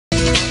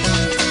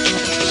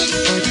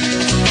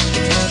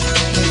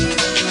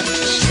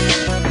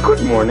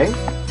morning.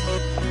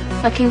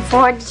 Looking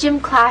forward to gym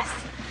class.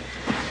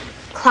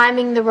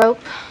 Climbing the rope.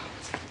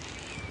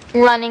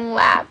 Running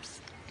laps.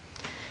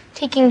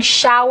 Taking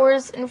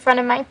showers in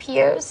front of my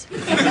peers.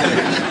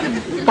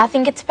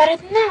 Nothing gets better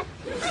than that.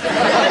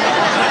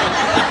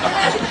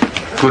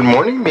 Good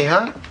morning,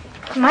 Mija.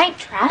 Am I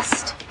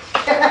dressed?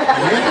 I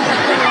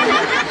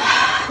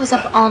was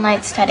up all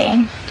night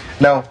studying.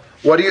 Now,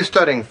 what are you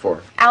studying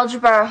for?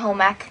 Algebra or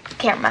home ec.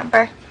 Can't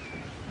remember.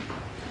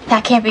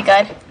 That can't be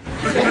good.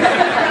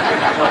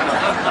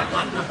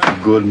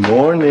 Good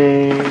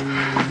morning.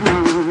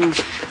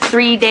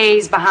 3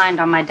 days behind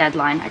on my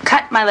deadline. I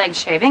cut my legs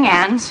shaving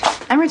and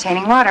I'm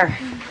retaining water.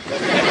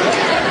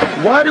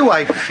 Why do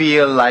I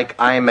feel like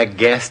I'm a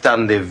guest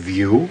on The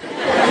View?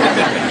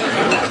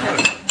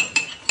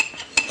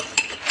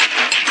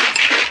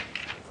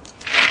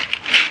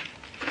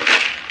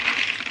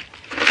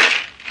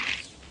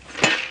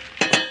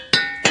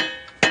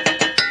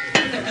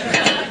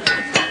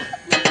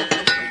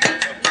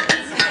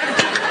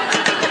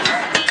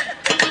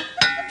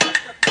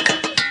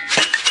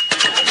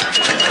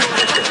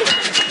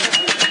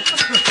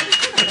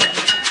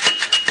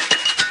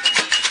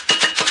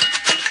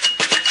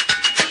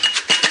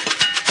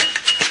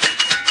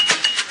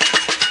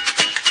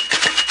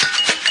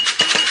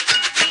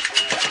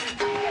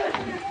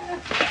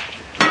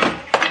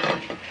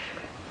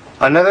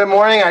 Another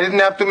morning, I didn't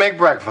have to make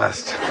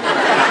breakfast. So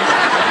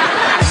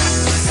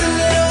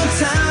little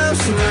time,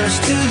 so much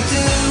to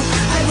do.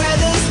 I'd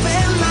rather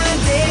spend my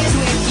days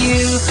with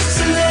you.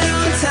 So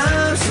little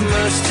time, so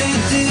much to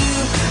do.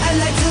 I'd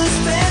like to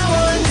spend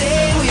one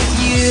day with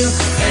you.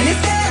 And if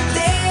that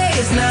day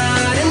is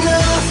not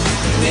enough,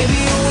 maybe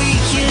we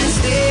can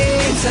stay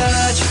in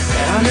touch.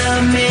 But I'm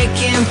not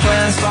making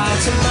plans for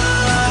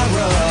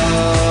tomorrow.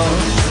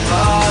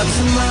 For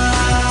tomorrow.